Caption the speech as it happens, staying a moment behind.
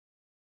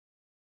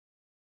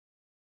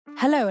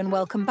Hello and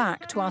welcome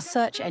back to our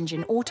search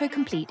engine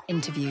autocomplete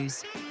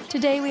interviews.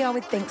 Today we are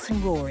with Binx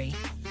and Roary.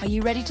 Are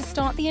you ready to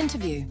start the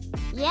interview?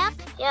 Yep.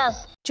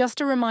 Yes.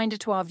 Just a reminder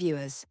to our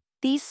viewers,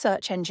 these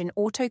search engine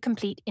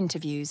autocomplete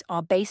interviews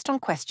are based on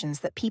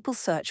questions that people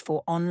search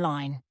for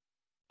online.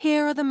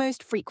 Here are the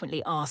most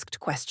frequently asked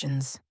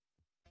questions.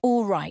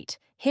 All right,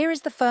 here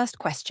is the first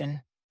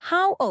question.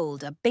 How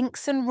old are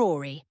Binx and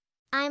Roary?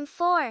 I'm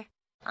 4.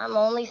 I'm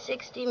only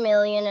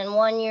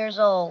 60,000,001 years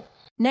old.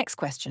 Next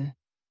question.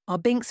 Are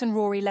Binx and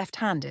Roary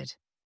left-handed?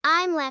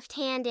 I'm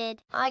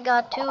left-handed. I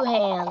got 2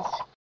 hands.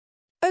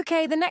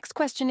 Okay, the next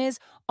question is,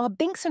 are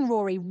Binx and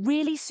Roary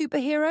really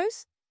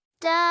superheroes?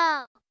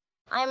 Duh.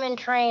 I'm in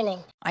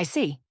training. I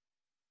see.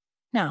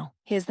 Now,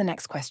 here's the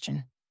next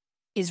question.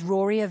 Is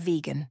Roary a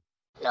vegan?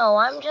 No,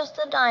 I'm just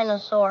a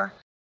dinosaur.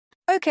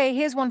 Okay,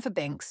 here's one for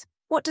Binx.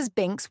 What does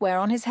Binx wear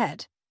on his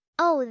head?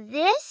 Oh,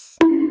 this?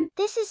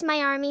 This is my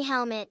army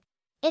helmet.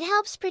 It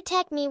helps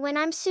protect me when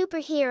I'm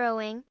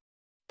superheroing.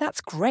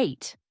 That's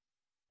great.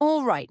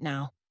 All right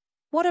now.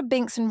 What are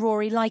Binx and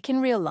Roary like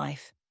in real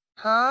life?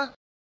 Huh?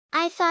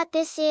 I thought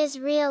this is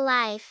real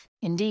life.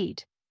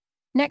 Indeed.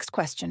 Next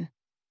question.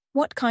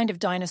 What kind of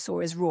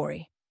dinosaur is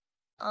Roary?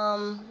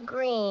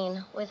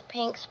 Green with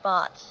pink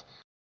spots.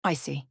 I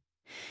see.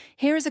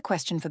 Here is a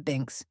question for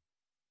Binx.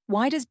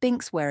 Why does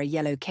Binx wear a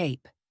yellow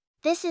cape?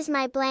 This is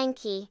my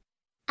blankie.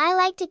 I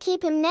like to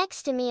keep him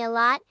next to me a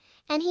lot,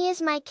 and he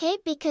is my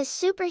cape because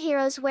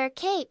superheroes wear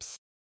capes.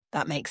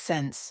 That makes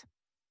sense.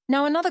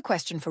 Now another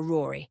question for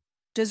Roary.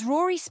 Does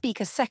Roary speak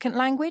a second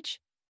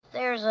language?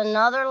 There's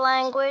another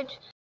language?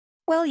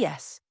 Well,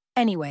 yes.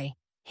 Anyway,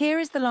 here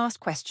is the last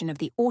question of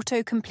the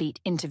autocomplete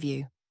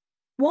interview.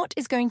 What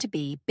is going to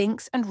be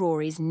Binx and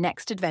Roary's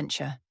next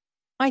adventure?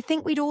 I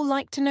think we'd all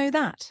like to know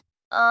that.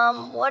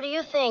 What do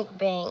you think,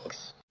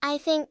 Binx? I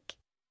think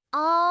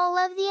all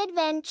of the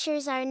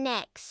adventures are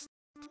next.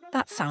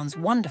 That sounds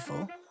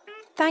wonderful.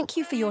 Thank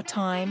you for your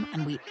time,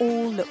 and we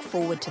all look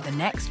forward to the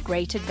next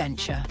great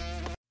adventure.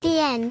 The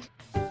end.